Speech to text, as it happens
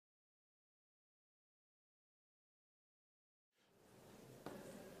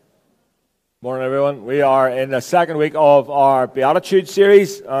Morning, everyone. We are in the second week of our Beatitudes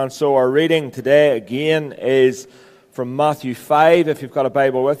series, and so our reading today again is from Matthew 5. If you've got a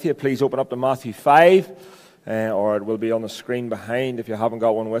Bible with you, please open up to Matthew 5, or it will be on the screen behind if you haven't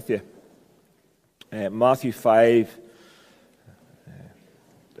got one with you. Matthew 5,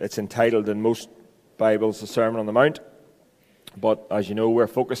 it's entitled in most Bibles the Sermon on the Mount, but as you know, we're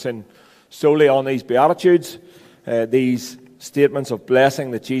focusing solely on these Beatitudes, these statements of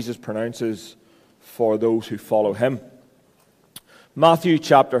blessing that Jesus pronounces for those who follow him. Matthew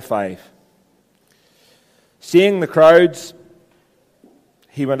chapter 5. Seeing the crowds,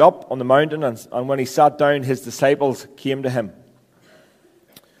 he went up on the mountain, and when he sat down, his disciples came to him.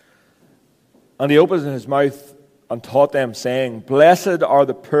 And he opened his mouth and taught them, saying, Blessed are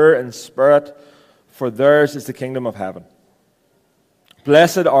the poor in spirit, for theirs is the kingdom of heaven.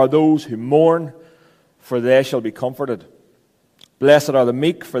 Blessed are those who mourn, for they shall be comforted. Blessed are the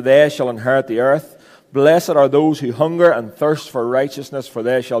meek, for they shall inherit the earth. Blessed are those who hunger and thirst for righteousness, for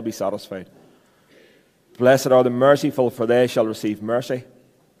they shall be satisfied. Blessed are the merciful, for they shall receive mercy.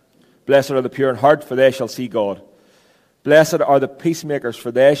 Blessed are the pure in heart, for they shall see God. Blessed are the peacemakers, for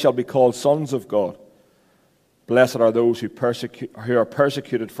they shall be called sons of God. Blessed are those who are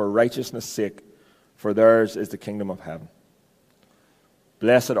persecuted for righteousness' sake, for theirs is the kingdom of heaven.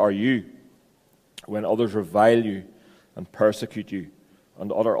 Blessed are you when others revile you and persecute you,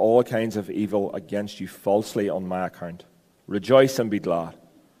 and utter all kinds of evil against you falsely on my account. Rejoice and be glad,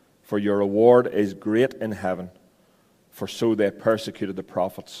 for your reward is great in heaven, for so they persecuted the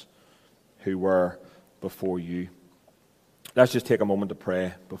prophets who were before you. Let's just take a moment to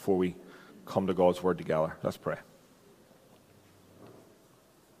pray before we come to God's word together. Let's pray.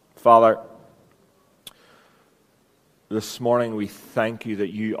 Father, this morning we thank you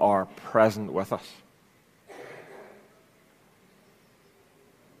that you are present with us.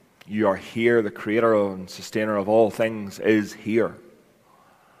 You are here. The creator and sustainer of all things is here.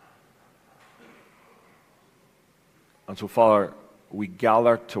 And so, Father, we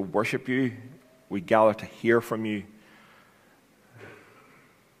gather to worship you. We gather to hear from you.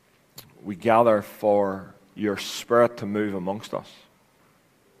 We gather for your Spirit to move amongst us.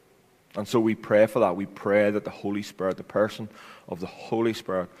 And so we pray for that. We pray that the Holy Spirit, the person of the Holy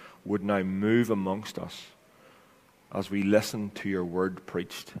Spirit, would now move amongst us as we listen to your word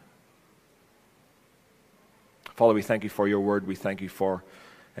preached. Father, we thank you for your word. We thank you for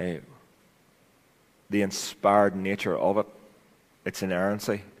the inspired nature of it, its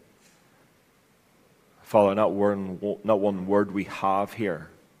inerrancy. Father, not one word we have here,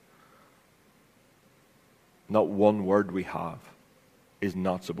 not one word we have is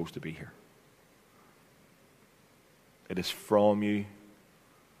not supposed to be here. It is from you.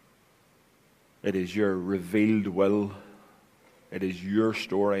 It is your revealed will. It is your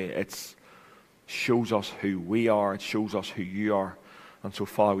story. It shows us who we are. It shows us who you are. And so,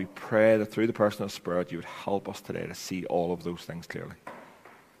 Father, we pray that through the person of the Spirit, you would help us today to see all of those things clearly.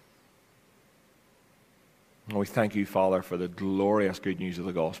 And we thank you, Father, for the glorious good news of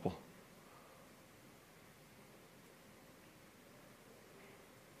the gospel.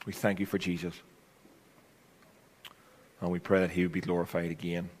 We thank you for Jesus. And we pray that he would be glorified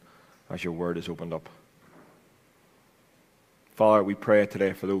again as your word is opened up. Father, we pray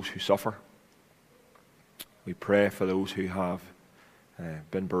today for those who suffer. We pray for those who have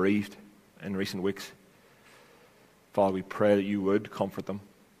been bereaved in recent weeks. Father, we pray that you would comfort them.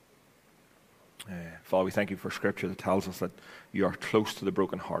 Father, we thank you for Scripture that tells us that you are close to the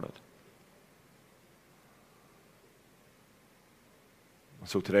brokenhearted.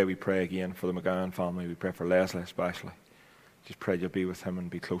 So today we pray again for the McGowan family. We pray for Leslie especially. Just pray you'll be with him and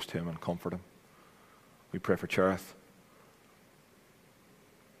be close to him and comfort him. We pray for Cherith.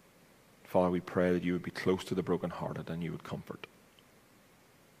 Father, we pray that you would be close to the brokenhearted and you would comfort.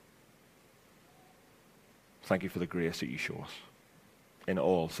 Thank you for the grace that you show us in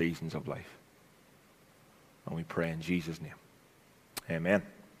all seasons of life. And we pray in Jesus' name. Amen.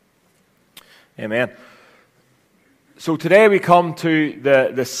 Amen. So today we come to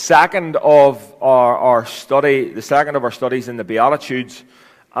the second of our study, the second of our studies in the Beatitudes.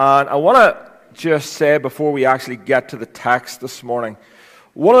 And I want to just say before we actually get to the text this morning,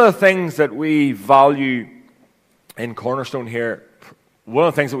 one of the things that we value in Cornerstone here, one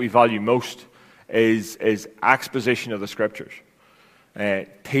of the things that we value most is exposition of the Scriptures,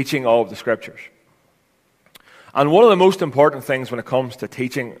 teaching of the Scriptures. And one of the most important things when it comes to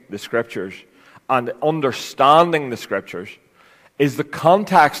teaching the Scriptures and understanding the Scriptures is the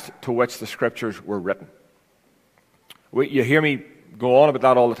context to which the Scriptures were written. You hear me go on about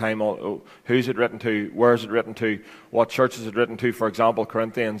that all the time. Who's it written to? Where is it written to? What church is it written to? For example,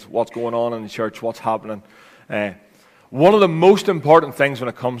 Corinthians. What's going on in the church? What's happening? One of the most important things when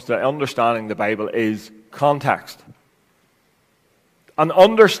it comes to understanding the Bible is context. And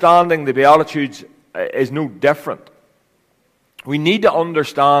understanding the Beatitudes is no different. We need to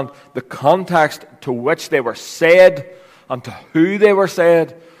understand the context to which they were said and to who they were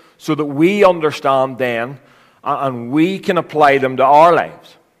said, so that we understand then and we can apply them to our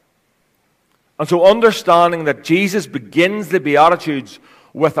lives. And so understanding that Jesus begins the Beatitudes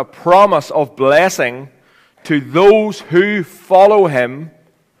with a promise of blessing to those who follow him.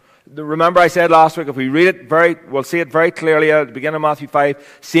 Remember I said last week, if we read it we'll see it very clearly at the beginning of Matthew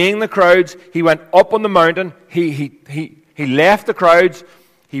 5. Seeing the crowds, he went up on the mountain. He left the crowds.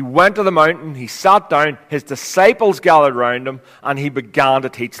 He went to the mountain. He sat down. His disciples gathered around him, and he began to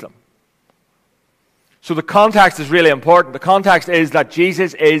teach them. So the context is really important. The context is that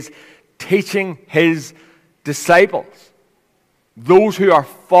Jesus is teaching his disciples, those who are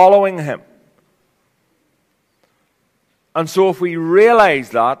following him. And so if we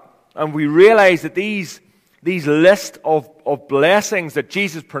realize that, and we realize that these list of blessings that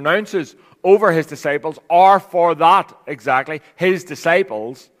Jesus pronounces over his disciples are for that exactly, his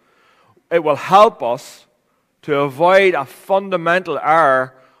disciples, it will help us to avoid a fundamental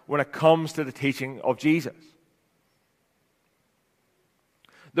error when it comes to the teaching of Jesus.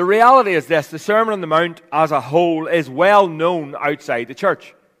 The reality is this: the Sermon on the Mount as a whole is well known outside the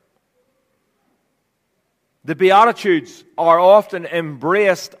church. The Beatitudes are often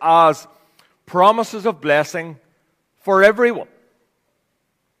embraced as promises of blessing for everyone,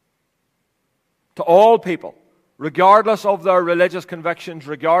 to all people, regardless of their religious convictions,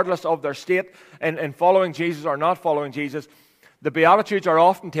 regardless of their state in following Jesus or not following Jesus. The Beatitudes are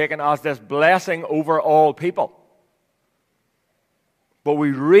often taken as this blessing over all people. But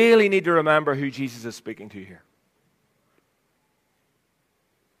we really need to remember who Jesus is speaking to here,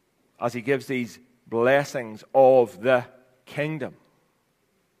 as he gives these blessings of the kingdom.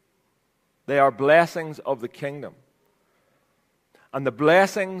 They are blessings of the kingdom. And the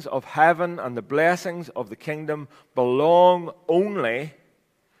blessings of heaven and the blessings of the kingdom belong only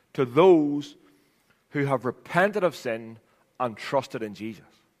to those who have repented of sin and trusted in Jesus.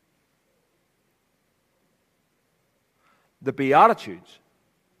 The Beatitudes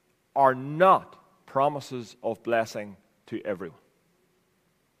are not promises of blessing to everyone.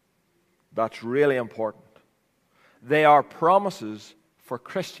 That's really important. They are promises for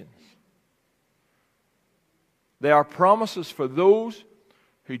Christians. They are promises for those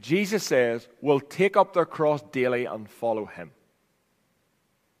who Jesus says will take up their cross daily and follow him.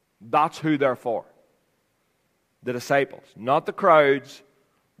 That's who they're for. The disciples. Not the crowds,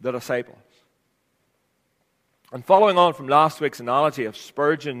 the disciples. And following on from last week's analogy of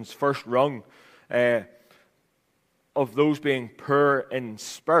Spurgeon's first rung, of those being poor in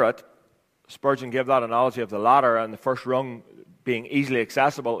spirit, Spurgeon gave that analogy of the ladder, and the first rung being easily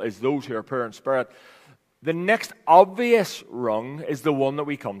accessible is those who are poor in spirit. The next obvious rung is the one that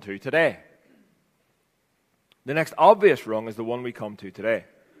we come to today. The next obvious rung is the one we come to today.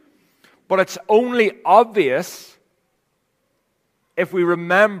 But it's only obvious if we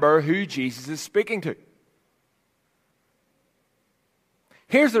remember who Jesus is speaking to.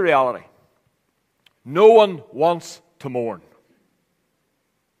 Here's the reality. No one wants to mourn.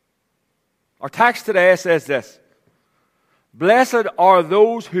 Our text today says this: blessed are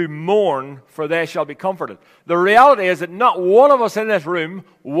those who mourn, for they shall be comforted. The reality is that not one of us in this room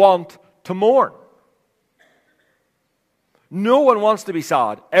want to mourn. No one wants to be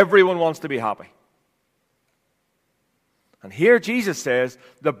sad. Everyone wants to be happy. And here Jesus says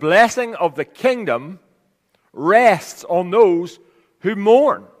the blessing of the kingdom rests on those who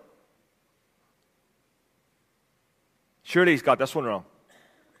mourn. Surely he's got this one wrong.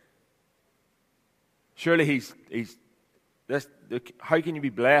 Surely he's this. How can you be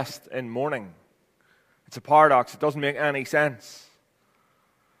blessed in mourning? It's a paradox. It doesn't make any sense.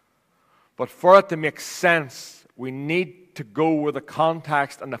 But for it to make sense, we need to go with the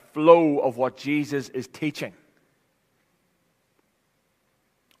context and the flow of what Jesus is teaching.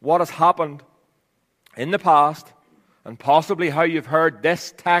 What has happened in the past, and possibly how you've heard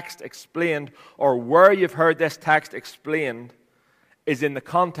this text explained, or where you've heard this text explained, is in the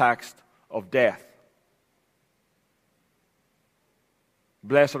context of death.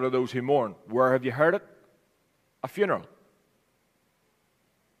 Blessed are those who mourn. Where have you heard it? A funeral.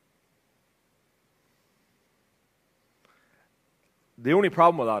 The only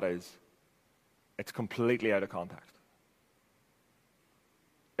problem with that is it's completely out of context.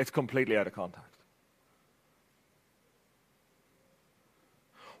 It's completely out of context.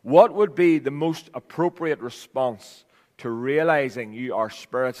 What would be the most appropriate response to realizing you are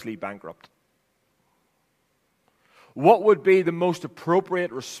spiritually bankrupt? What would be the most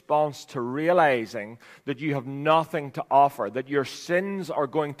appropriate response to realizing that you have nothing to offer, that your sins are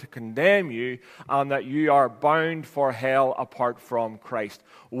going to condemn you, and that you are bound for hell apart from Christ?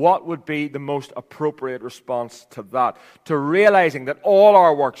 What would be the most appropriate response to that? To realizing that all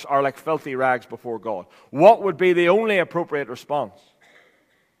our works are like filthy rags before God. What would be the only appropriate response?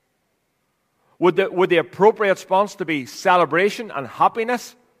 Would the appropriate response to be celebration and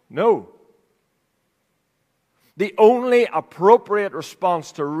happiness? No. The only appropriate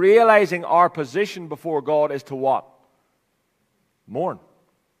response to realizing our position before God is to what? Mourn.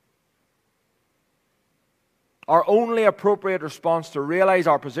 Our only appropriate response to realize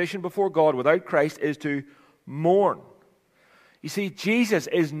our position before God without Christ is to mourn. You see, Jesus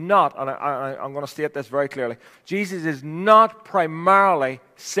is not, and I'm going to state this very clearly, Jesus is not primarily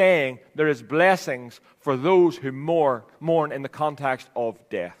saying there is blessings for those who mourn in the context of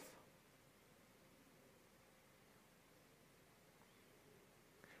death.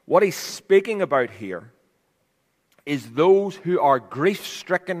 What he's speaking about here is those who are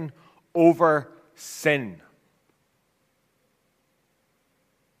grief-stricken over sin.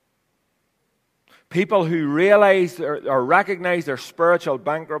 People who realize or recognize their spiritual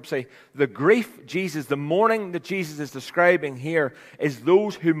bankruptcy. The grief the mourning that Jesus is describing here is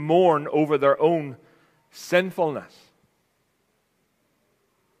those who mourn over their own sinfulness.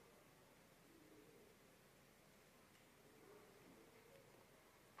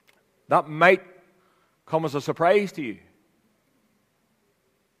 That might come as a surprise to you.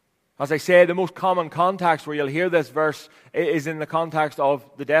 As I say, the most common context where you'll hear this verse is in the context of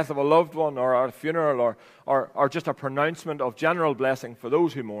the death of a loved one or a funeral or just a pronouncement of general blessing for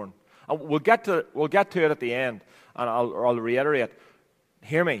those who mourn. And we'll get to it at the end, and I'll reiterate.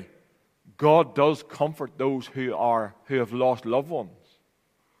 Hear me. God does comfort those who have lost loved ones.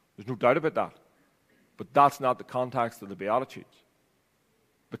 There's no doubt about that. But that's not the context of the Beatitudes.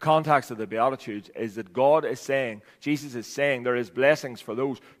 The context of the Beatitudes is that God is saying, Jesus is saying, there is blessings for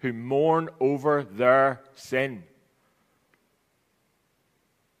those who mourn over their sin.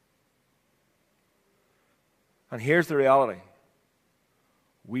 And here's the reality.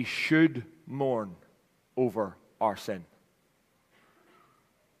 We should mourn over our sin.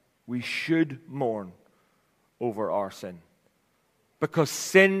 We should mourn over our sin. Because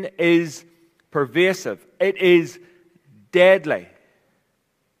sin is pervasive. It is deadly.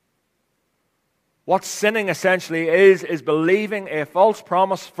 What sinning essentially is believing a false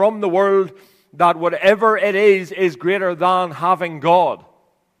promise from the world that whatever it is greater than having God.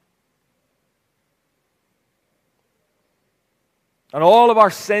 And all of our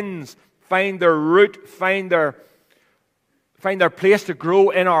sins find their root, find their place to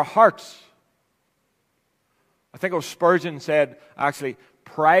grow in our hearts. I think it was Spurgeon said, actually,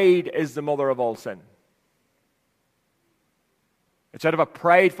 pride is the mother of all sin. It's out of a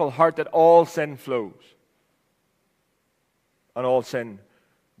prideful heart that all sin flows. And all sin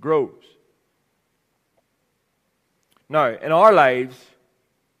grows. Now, in our lives,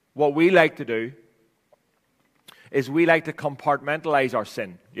 what we like to do is we like to compartmentalize our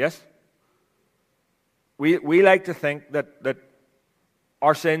sin. Yes? We like to think that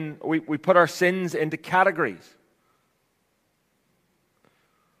our sin, we put our sins into categories.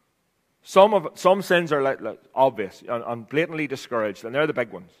 Some sins are like obvious and blatantly discouraged, and they're the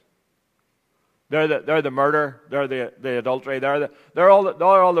big ones. They're the murder, they're the adultery, they're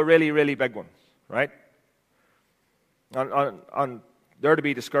all the really, really big ones, right? And they're to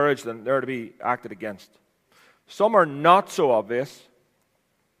be discouraged and they're to be acted against. Some are not so obvious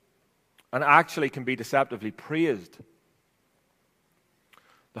and actually can be deceptively praised.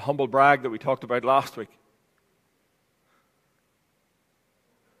 The humble brag that we talked about last week.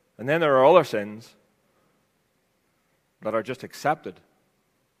 And then there are other sins that are just accepted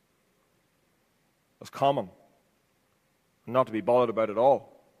as common, and not to be bothered about at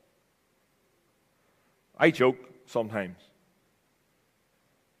all. I joke sometimes,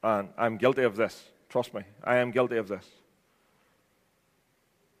 and I'm guilty of this. Trust me, I am guilty of this.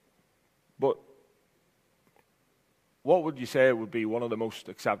 But what would you say would be one of the most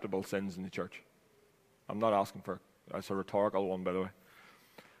acceptable sins in the church? I'm not asking for it. That's a rhetorical one, by the way.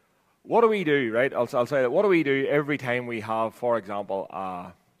 What do we do, right? I'll say that. What do we do every time we have, for example,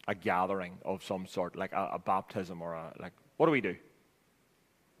 a gathering of some sort, like a baptism or what do we do?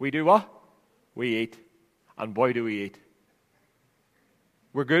 We do what? We eat. And boy, do we eat.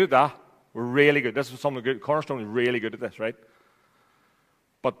 We're good at that. We're really good. This is something good. Cornerstone is really good at this, right?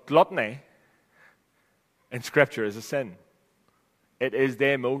 But gluttony in Scripture is a sin. It is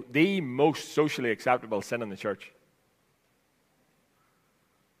the most socially acceptable sin in the church.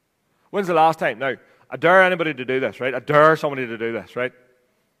 When's the last time? Now, I dare anybody to do this, right? I dare somebody to do this, right?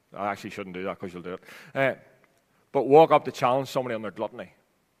 I actually shouldn't do that because you'll do it. But walk up to challenge somebody on their gluttony.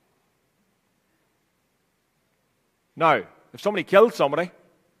 Now, if somebody killed somebody,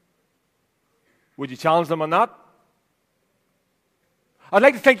 would you challenge them on that? I'd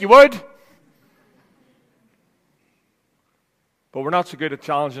like to think you would. But we're not so good at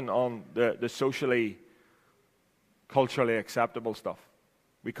challenging on the socially, culturally acceptable stuff.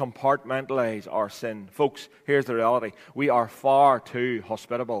 We compartmentalize our sin. Folks, here's the reality. We are far too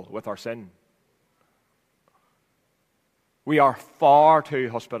hospitable with our sin. We are far too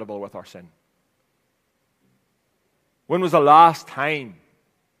hospitable with our sin. When was the last time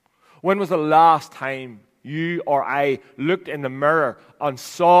you or I looked in the mirror and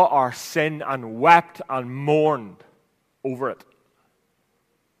saw our sin and wept and mourned over it?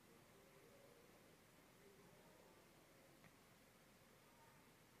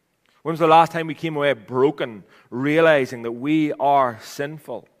 When was the last time we came away broken, realizing that we are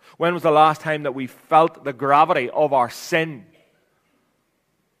sinful? When was the last time that we felt the gravity of our sin?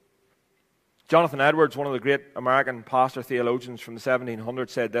 Jonathan Edwards, one of the great American pastor theologians from the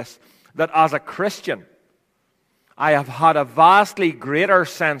 1700s, said this, that as a Christian, I have had a vastly greater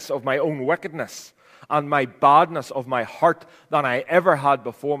sense of my own wickedness and my badness of my heart than I ever had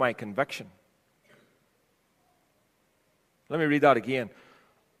before my conviction. Let me read that again.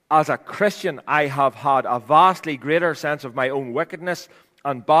 As a Christian, I have had a vastly greater sense of my own wickedness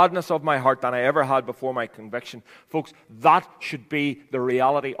and badness of my heart than I ever had before my conviction. Folks, that should be the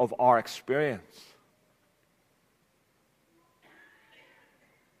reality of our experience.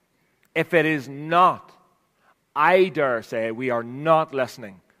 If it is not, I dare say we are not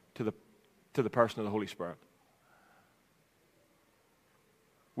listening to the person of the Holy Spirit.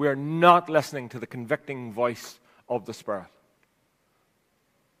 We are not listening to the convicting voice of the Spirit.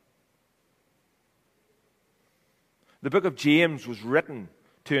 The book of James was written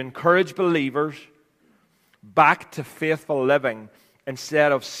to encourage believers back to faithful living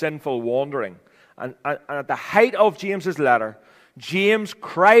instead of sinful wandering. And at the height of James's letter, James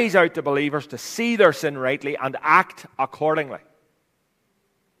cries out to believers to see their sin rightly and act accordingly.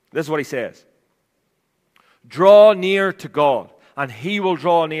 This is what he says. Draw near to God, and He will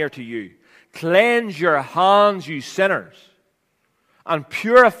draw near to you. Cleanse your hands, you sinners, and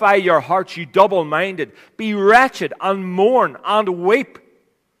purify your hearts, you double-minded. Be wretched and mourn and weep.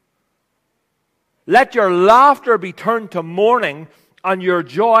 Let your laughter be turned to mourning and your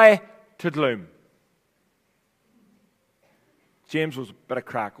joy to gloom. James was a bit of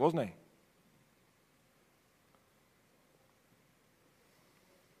crack, wasn't he?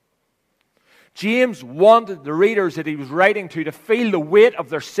 James wanted the readers that he was writing to feel the weight of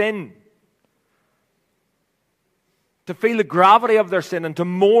their sin, to feel the gravity of their sin and to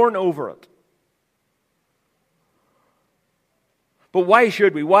mourn over it. But why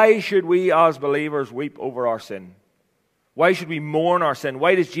should we? Why should we as believers weep over our sin? Why should we mourn our sin?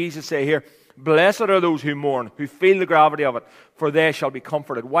 Why does Jesus say here, blessed are those who mourn, who feel the gravity of it, for they shall be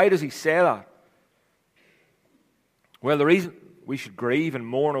comforted? Why does he say that? Well, the reason we should grieve and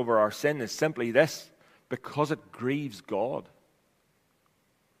mourn over our sin is simply this, because it grieves God.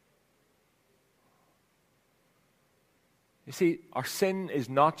 You see, our sin is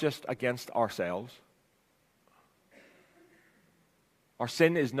not just against ourselves. Our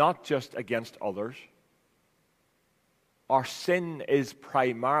sin is not just against others. Our sin is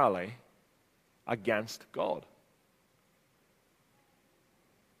primarily against God.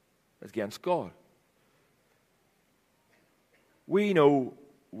 It's against God. We know,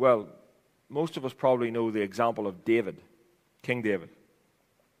 well, most of us probably know the example of David, King David.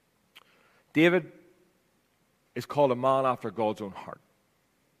 David is called a man after God's own heart.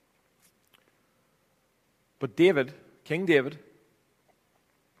 But David, King David,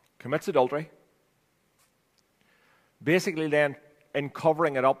 commits adultery. Basically then, in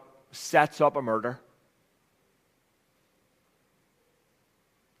covering it up, sets up a murder.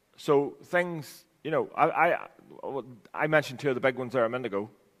 So things, I mentioned two of the big ones there a minute ago.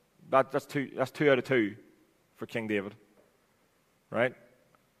 That's two out of two for King David. Right?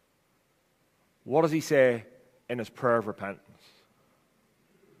 What does he say in his prayer of repentance?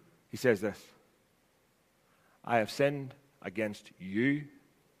 He says this: I have sinned against you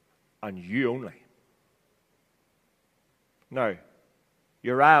and you only. Now,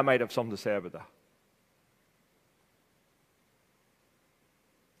 Uriah might have something to say about that.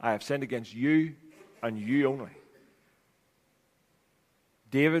 I have sinned against you and you only.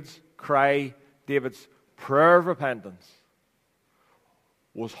 David's cry, David's prayer of repentance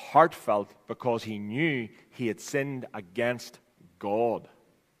was heartfelt because he knew he had sinned against God.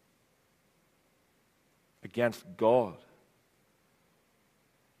 Against God.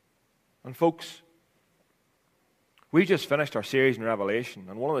 And folks, we just finished our series in Revelation,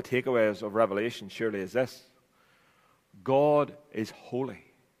 and one of the takeaways of Revelation surely is this: God is holy.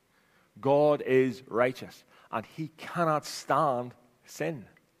 God is righteous, and he cannot stand sin.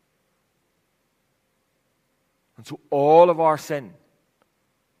 And so all of our sin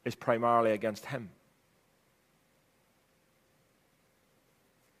is primarily against him.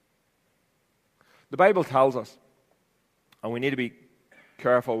 The Bible tells us, and we need to be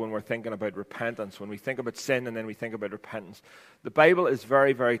careful when we're thinking about repentance, when we think about sin and then we think about repentance. The Bible is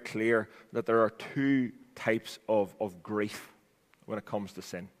very, very clear that there are two types of grief when it comes to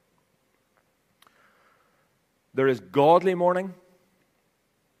sin. There is godly mourning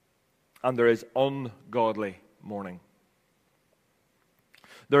and there is ungodly mourning.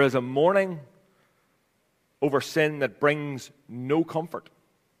 There is a mourning over sin that brings no comfort.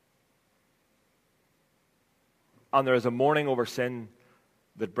 And there is a mourning over sin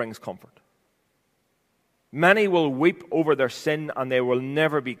that brings comfort. Many will weep over their sin and they will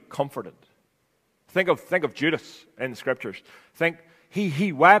never be comforted. Think of Judas in the Scriptures. Think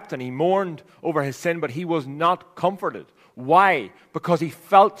he wept and he mourned over his sin, but he was not comforted. Why? Because he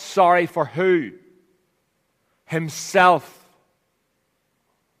felt sorry for who? Himself.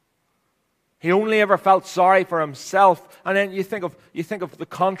 He only ever felt sorry for himself. And then you think of the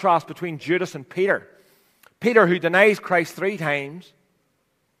contrast between Judas and Peter. Peter, who denies Christ 3 times,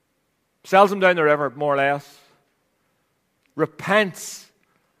 sells him down the river, more or less, repents,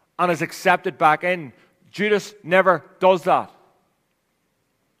 and is accepted back in. Judas never does that.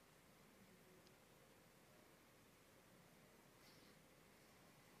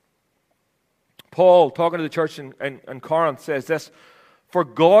 Paul, talking to the church in Corinth, says this: "For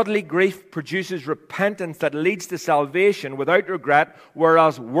godly grief produces repentance that leads to salvation without regret,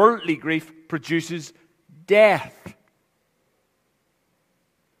 whereas worldly grief produces death."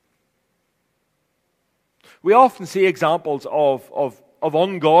 We often see examples of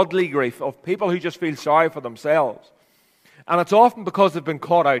ungodly grief, of people who just feel sorry for themselves. And it's often because they've been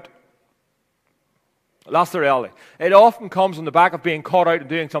caught out. That's the reality. It often comes on the back of being caught out and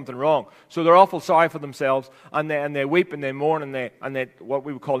doing something wrong. So they're awful sorry for themselves, and they weep and they mourn and they what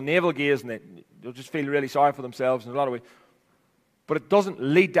we would call navel gaze, and they'll just feel really sorry for themselves in a lot of ways. But it doesn't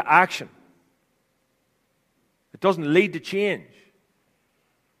lead to action. It doesn't lead to change.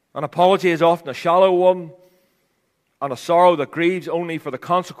 An apology is often a shallow one, and a sorrow that grieves only for the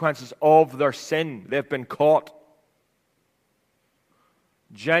consequences of their sin. They've been caught.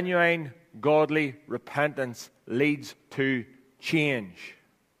 Genuine, godly repentance leads to change.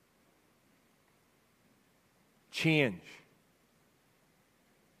 Change.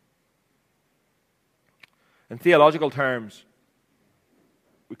 In theological terms,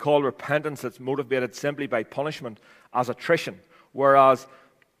 we call repentance that's motivated simply by punishment as attrition, whereas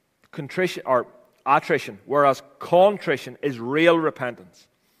attrition, whereas contrition is real repentance.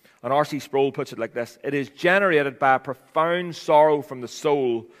 And R.C. Sproul puts it like this: "It is generated by a profound sorrow from the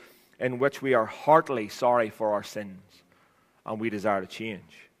soul in which we are heartily sorry for our sins and we desire to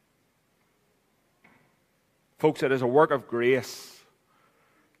change." Folks, it is a work of grace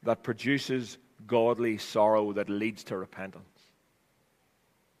that produces godly sorrow that leads to repentance.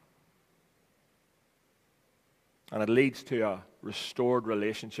 And it leads to a restored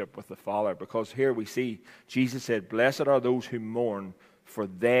relationship with the Father, because here we see Jesus said, "Blessed are those who mourn, for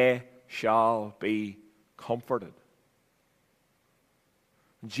they shall be comforted."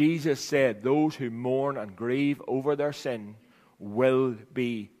 Jesus said those who mourn and grieve over their sin will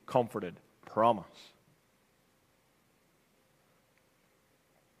be comforted. Promise.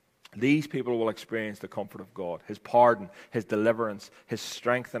 These people will experience the comfort of God, His pardon, His deliverance, His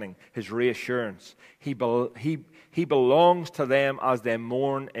strengthening, His reassurance. He belongs to them as they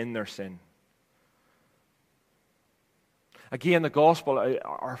mourn in their sin. Again, the gospel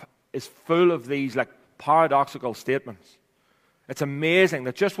is full of these paradoxical statements. It's amazing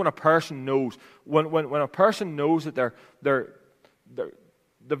that just when a person knows, when a person knows that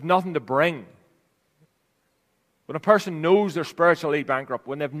they've nothing to bring, when a person knows they're spiritually bankrupt,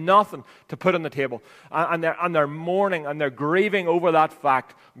 when they've nothing to put on the table, and they're mourning and they're grieving over that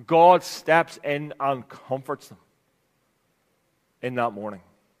fact, God steps in and comforts them in that mourning.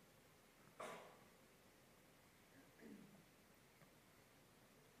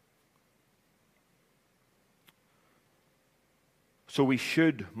 So we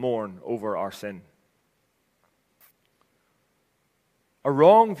should mourn over our sin. A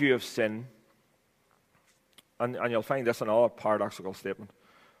wrong view of sin, and you'll find this in another paradoxical statement.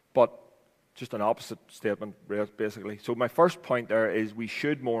 but just an opposite statement, basically. So my first point there is we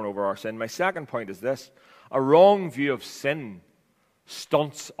should mourn over our sin. My second point is this: a wrong view of sin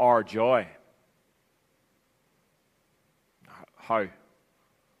stunts our joy. How?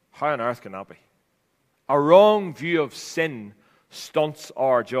 How on earth can that be? A wrong view of sin stunts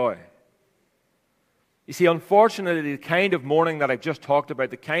our joy. You see, unfortunately, the kind of mourning that I've just talked about,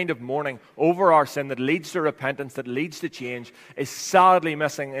 the kind of mourning over our sin that leads to repentance, that leads to change, is sadly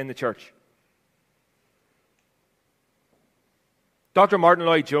missing in the church. Dr. Martin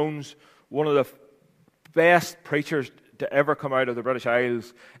Lloyd-Jones, one of the best preachers to ever come out of the British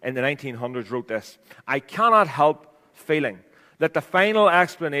Isles in the 1900s, wrote this: "I cannot help feeling that the final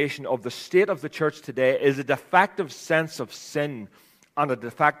explanation of the state of the church today is a defective sense of sin and a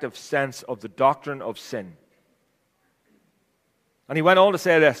defective sense of the doctrine of sin." And he went on to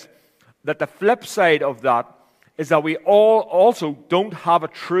say this, that the flip side of that is that we all also don't have a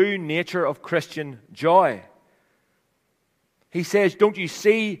true nature of Christian joy. He says, don't you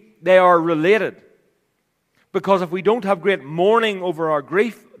see, they are related. Because if we don't have great mourning over our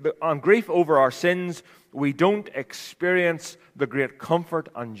grief, and grief over our sins, we don't experience the great comfort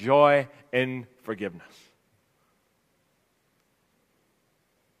and joy in forgiveness.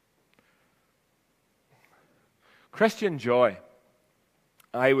 Christian joy,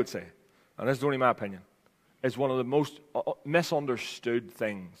 I would say, and this is only my opinion, is one of the most misunderstood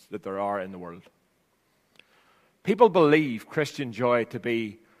things that there are in the world. People believe Christian joy to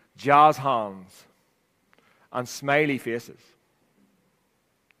be jazz hands and smiley faces.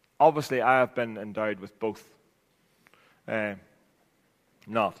 Obviously, I have been endowed with both.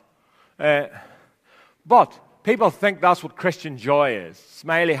 Not. But people think that's what Christian joy is.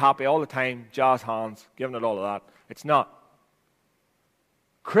 Smiley, happy all the time, jazz hands, giving it all of that. It's not.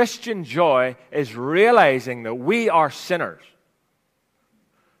 Christian joy is realizing that we are sinners.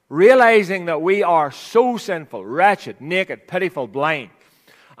 Realizing that we are so sinful, wretched, naked, pitiful, blind.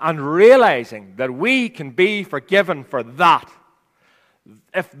 And realizing that we can be forgiven for that.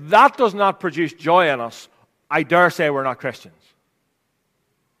 If that does not produce joy in us, I dare say we're not Christians.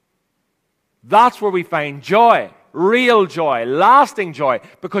 That's where we find joy, real joy, lasting joy.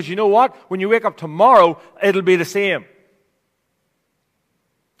 Because you know what? When you wake up tomorrow, it'll be the same.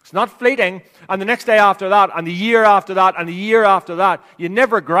 It's not fleeting, and the next day after that, and the year after that, and the year after that. You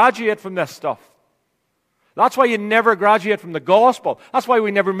never graduate from this stuff. That's why you never graduate from the gospel. That's why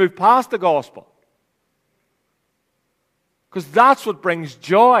we never move past the gospel. Because that's what brings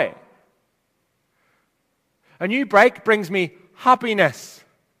joy. A new bike brings me happiness,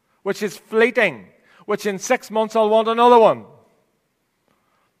 which is fleeting, which in 6 months I'll want another one.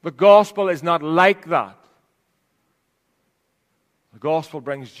 The gospel is not like that. The gospel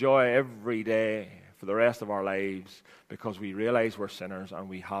brings joy every day for the rest of our lives because we realize we're sinners and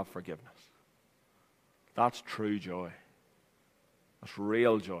we have forgiveness. That's true joy. That's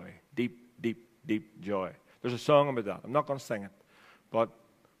real joy. Deep, deep, deep joy. There's a song about that. I'm not going to sing it. But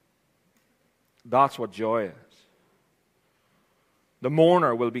that's what joy is. The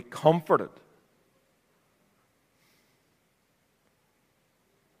mourner will be comforted.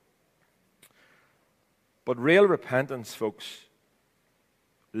 But real repentance, folks,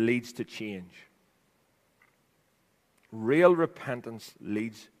 leads to change. Real repentance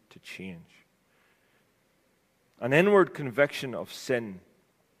leads to change. An inward conviction of sin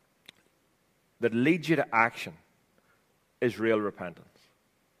that leads you to action is real repentance.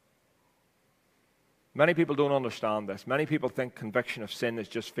 Many people don't understand this. Many people think conviction of sin is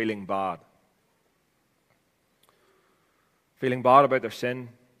just feeling bad. Feeling bad about their sin,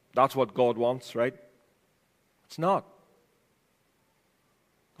 that's what God wants, right? It's not.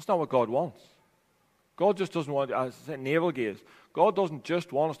 That's not what God wants. God just doesn't want, as I said, navel gaze. God doesn't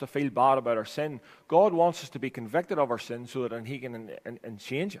just want us to feel bad about our sin. God wants us to be convicted of our sin so that He can and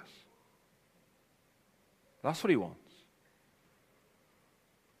change us. That's what He wants.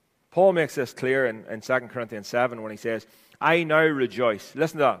 Paul makes this clear in 2 Corinthians 7 when he says, I now rejoice.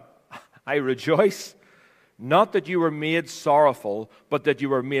 Listen to that. I rejoice, not that you were made sorrowful, but that you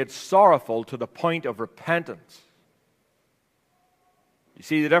were made sorrowful to the point of repentance. You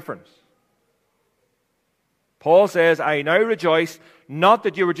see the difference? Paul says, I now rejoice, not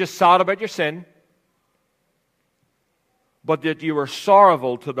that you were just sad about your sin, but that you were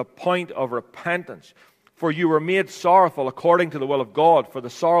sorrowful to the point of repentance. For you were made sorrowful according to the will of God. For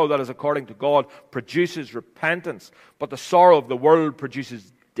the sorrow that is according to God produces repentance, but the sorrow of the world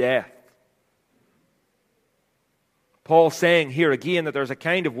produces death. Paul's saying here again that there's a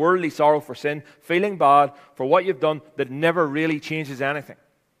kind of worldly sorrow for sin, feeling bad for what you've done that never really changes anything.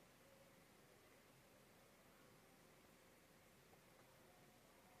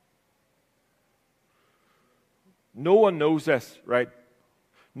 No one knows this, right?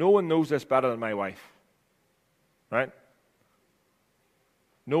 No one knows this better than my wife, right?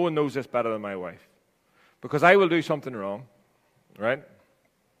 No one knows this better than my wife. Because I will do something wrong, right?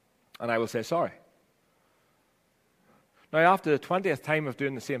 And I will say sorry. Now, after the 20th time of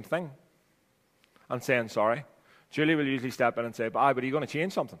doing the same thing and saying sorry, Julie will usually step in and say, but are you going to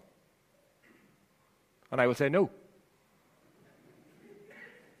change something? And I will say no.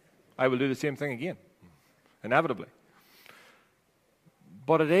 I will do the same thing again, inevitably.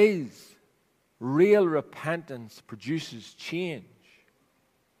 But it is, real repentance produces change.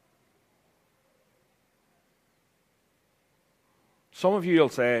 Some of you will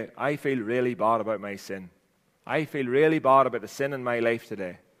say, I feel really bad about my sin. I feel really bad about the sin in my life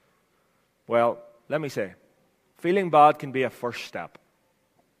today. Well, let me say, feeling bad can be a first step.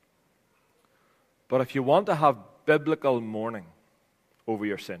 But if you want to have biblical mourning over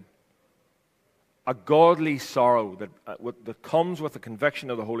your sin, a godly sorrow that comes with the conviction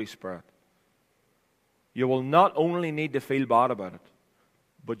of the Holy Spirit, you will not only need to feel bad about it,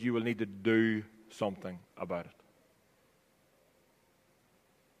 but you will need to do something about it.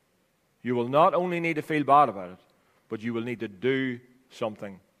 You will not only need to feel bad about it, but you will need to do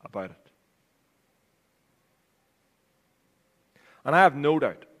something about it. And I have no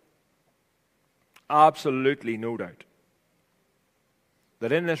doubt, absolutely no doubt,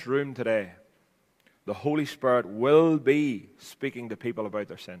 that in this room today, the Holy Spirit will be speaking to people about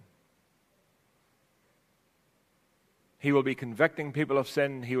their sin. He will be convicting people of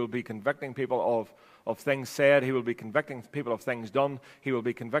sin. He will be convicting people of things said. He will be convicting people of things done. He will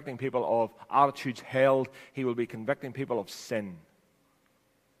be convicting people of attitudes held. He will be convicting people of sin.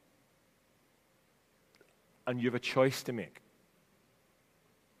 And you have a choice to make.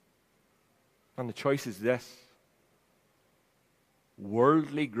 And the choice is this: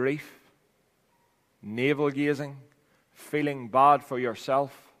 worldly grief, navel-gazing, feeling bad for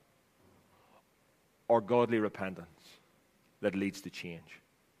yourself, or godly repentance that leads to change.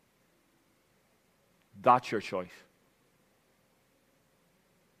 That's your choice.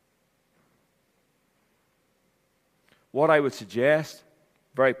 What I would suggest,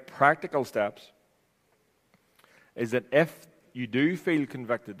 very practical steps, is that if you do feel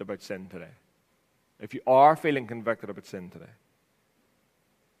convicted about sin today, if you are feeling convicted about sin today,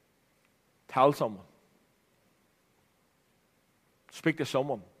 tell someone. Speak to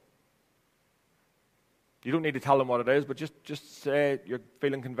someone. You don't need to tell them what it is, but just say you're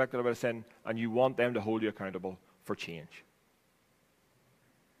feeling convicted about a sin and you want them to hold you accountable for change.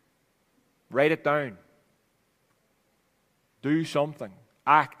 Write it down. Do something.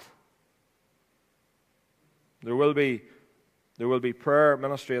 Act. There will be prayer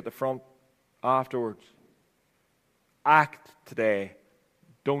ministry at the front afterwards. Act today.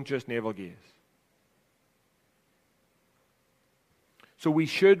 Don't just navel gaze. So we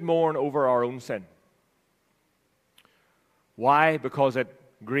should mourn over our own sin. Why? Because it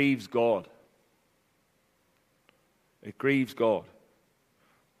grieves God. It grieves God.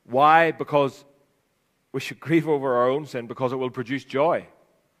 Why? Because we should grieve over our own sin, because it will produce joy,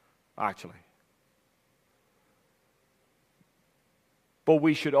 actually. But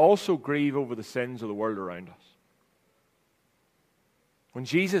we should also grieve over the sins of the world around us. When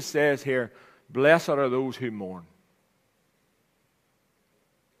Jesus says here, blessed are those who mourn,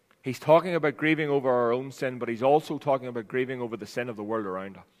 He's talking about grieving over our own sin, but He's also talking about grieving over the sin of the world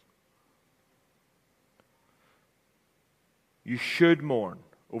around us. You should mourn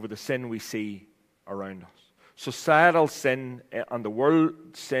over the sin we see around us. Societal sin and the world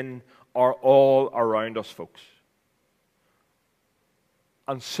sin are all around us, folks.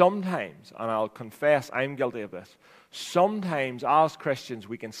 And sometimes, and I'll confess I'm guilty of this, sometimes as Christians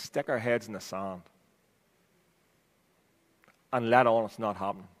we can stick our heads in the sand and let on it's not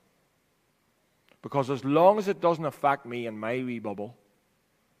happening. Because as long as it doesn't affect me and my wee bubble,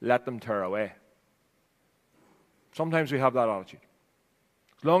 let them tear away. Sometimes we have that attitude.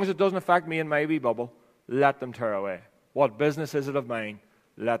 As long as it doesn't affect me and my wee bubble, let them tear away. What business is it of mine?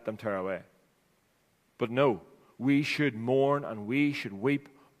 Let them tear away. But no, we should mourn and we should weep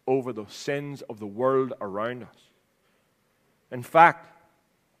over the sins of the world around us. In fact,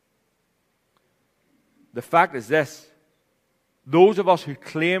 the fact is this: those of us who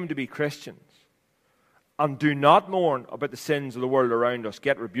claim to be Christians and do not mourn about the sins of the world around us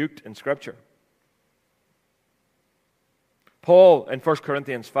get rebuked in Scripture. Paul, in 1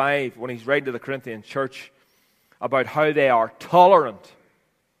 Corinthians 5, when he's writing to the Corinthian church about how they are tolerant,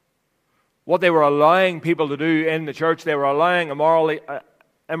 what they were allowing people to do in the church, they were allowing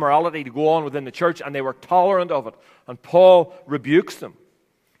immorality to go on within the church, and they were tolerant of it. And Paul rebukes them.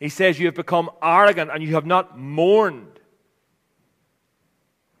 He says you have become arrogant and you have not mourned.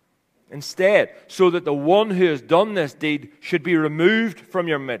 Instead, so that the one who has done this deed should be removed from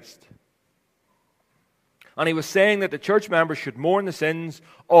your midst. And he was saying that the church members should mourn the sins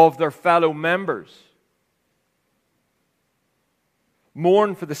of their fellow members.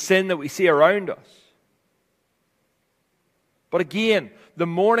 Mourn for the sin that we see around us. But again, the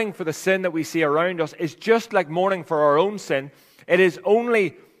mourning for the sin that we see around us is just like mourning for our own sin. It is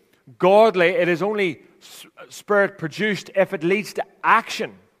only godly, it is only Spirit produced if it leads to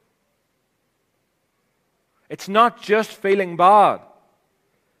action. It's not just feeling bad.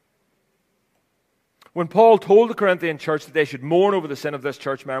 When Paul told the Corinthian church that they should mourn over the sin of this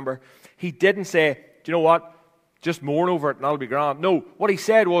church member, he didn't say, do you know what, just mourn over it and that'll be grand. No, what he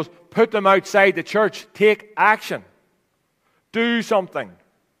said was, put them outside the church, take action. Do something.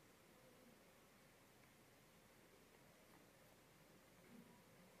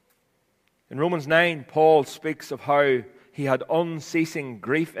 In Romans 9, Paul speaks of how he had unceasing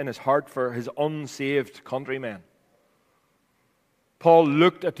grief in his heart for his unsaved countrymen. Paul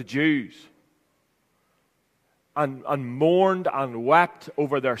looked at the Jews and mourned and wept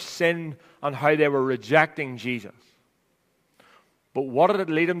over their sin and how they were rejecting Jesus. But what did it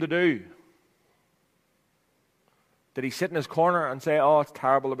lead him to do? Did he sit in his corner and say, oh, it's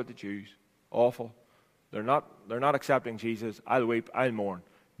terrible about the Jews, awful, they're not accepting Jesus, I'll weep, I'll mourn?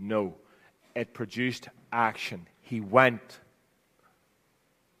 No, it produced action. He went.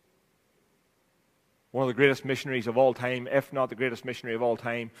 One of the greatest missionaries of all time, if not the greatest missionary of all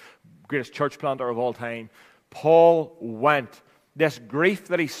time, greatest church planter of all time, Paul went. This grief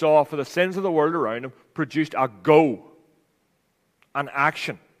that he saw for the sins of the world around him produced a go, an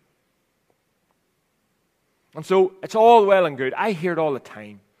action. And so it's all well and good. I hear it all the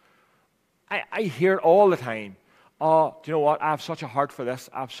time. I hear it all the time. Oh, do you know what? I have such a heart for this.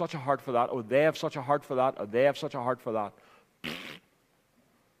 I have such a heart for that. Oh, they have such a heart for that. Or they have such a heart for that.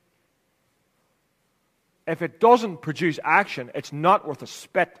 If it doesn't produce action, it's not worth a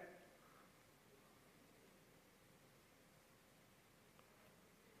spit.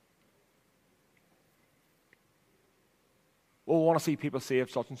 Well, we want to see people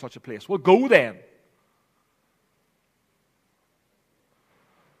saved such and such a place. Well, go then.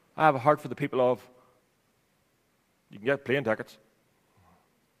 I have a heart for the people of, you can get plane tickets.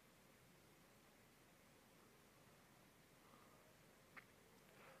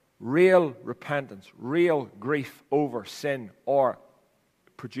 Real repentance, real grief over sin, or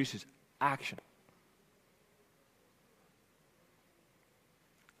produces action.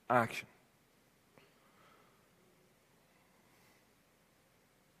 Action.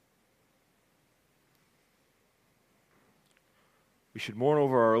 We should mourn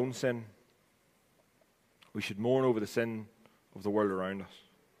over our own sin. We should mourn over the sin of the world around us.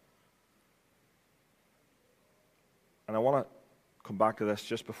 And I want to come back to this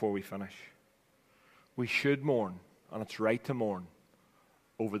just before we finish. We should mourn, and it's right to mourn,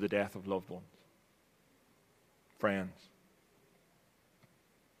 over the death of loved ones, friends.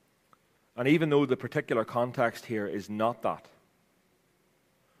 And even though the particular context here is not that,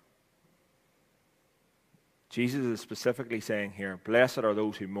 Jesus is specifically saying here, blessed are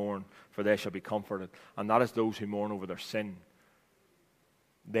those who mourn, for they shall be comforted. And that is those who mourn over their sin.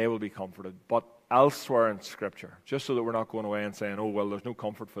 They will be comforted. But elsewhere in Scripture, just so that we're not going away and saying, oh, well, there's no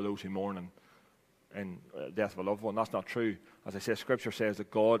comfort for those who mourn in death of a loved one. That's not true. As I say, Scripture says that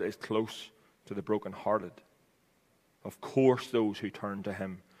God is close to the brokenhearted. Of course, those who turn to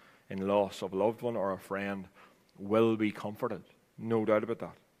Him in loss of a loved one or a friend will be comforted. No doubt about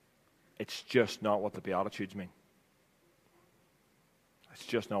that. It's just not what the Beatitudes mean. It's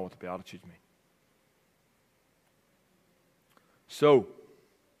just not what the Beatitudes mean. So,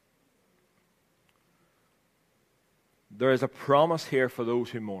 there is a promise here for those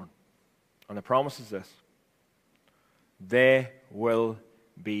who mourn. And the promise is this: they will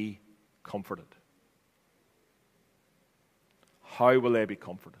be comforted. How will they be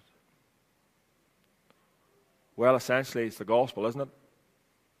comforted? Well, essentially, it's the gospel, isn't it?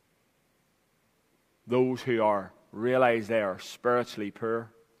 Those who realize they are spiritually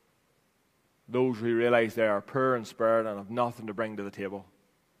poor. Those who realize they are poor in spirit and have nothing to bring to the table.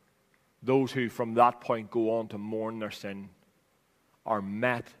 Those who from that point go on to mourn their sin are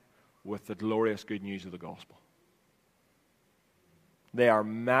met with the glorious good news of the gospel. They are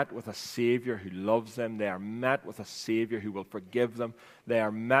met with a Savior who loves them. They are met with a Savior who will forgive them. They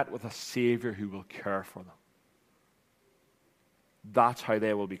are met with a Savior who will care for them. That's how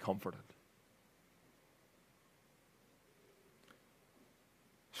they will be comforted.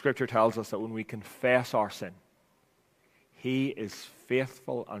 Scripture tells us that when we confess our sin, He is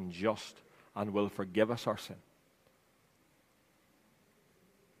faithful and just and will forgive us our sin.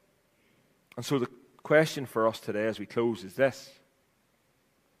 And so the question for us today as we close is this: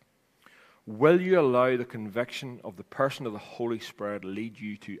 will you allow the conviction of the person of the Holy Spirit lead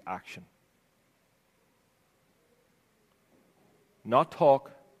you to action? Not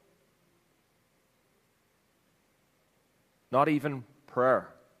talk, not even prayer.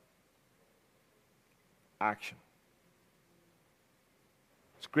 Action.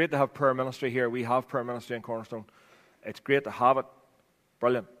 It's great to have prayer ministry here. We have prayer ministry in Cornerstone. It's great to have it.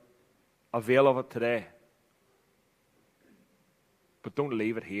 Brilliant. Avail of it today. But don't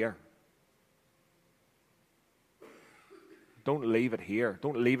leave it here. Don't leave it here.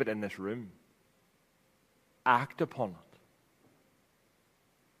 Don't leave it in this room. Act upon it.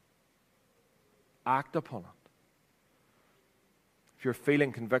 Act upon it. If you're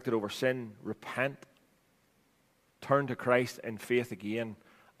feeling convicted over sin, repent. Turn to Christ in faith again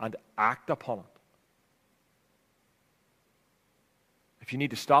and act upon it. If you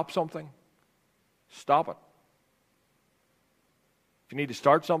need to stop something, stop it. If you need to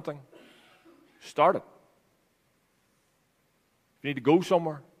start something, start it. If you need to go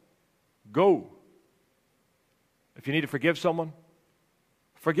somewhere, go. If you need to forgive someone,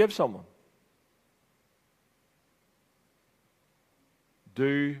 forgive someone.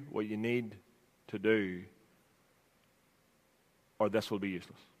 Do what you need to do, or this will be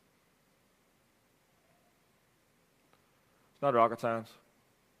useless. It's not rocket science.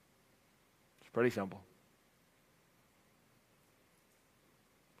 It's pretty simple.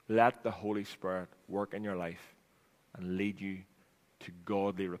 Let the Holy Spirit work in your life and lead you to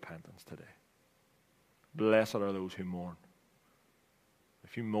godly repentance today. Blessed are those who mourn.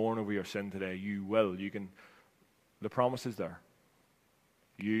 If you mourn over your sin today, you will. The promise is there.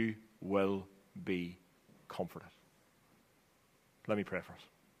 You will be comforted. Let me pray for us.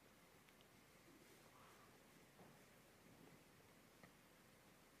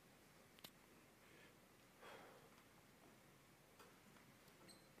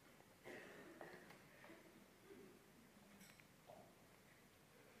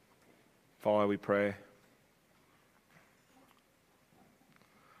 Father, we pray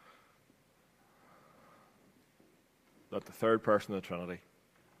that the third person of the Trinity,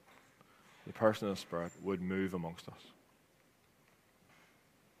 the person of the Spirit, would move amongst us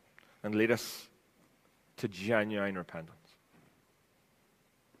and lead us to genuine repentance.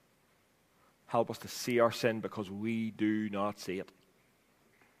 Help us to see our sin because we do not see it.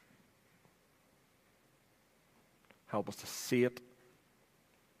 Help us to see it.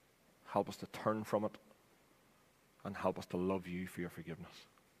 Help us to turn from it. And help us to love you for your forgiveness.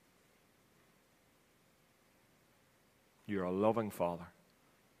 You're a loving Father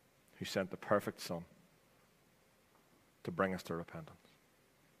who sent the perfect Son to bring us to repentance.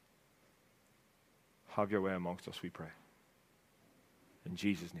 Have your way amongst us, we pray. In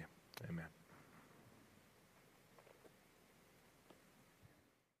Jesus' name, amen.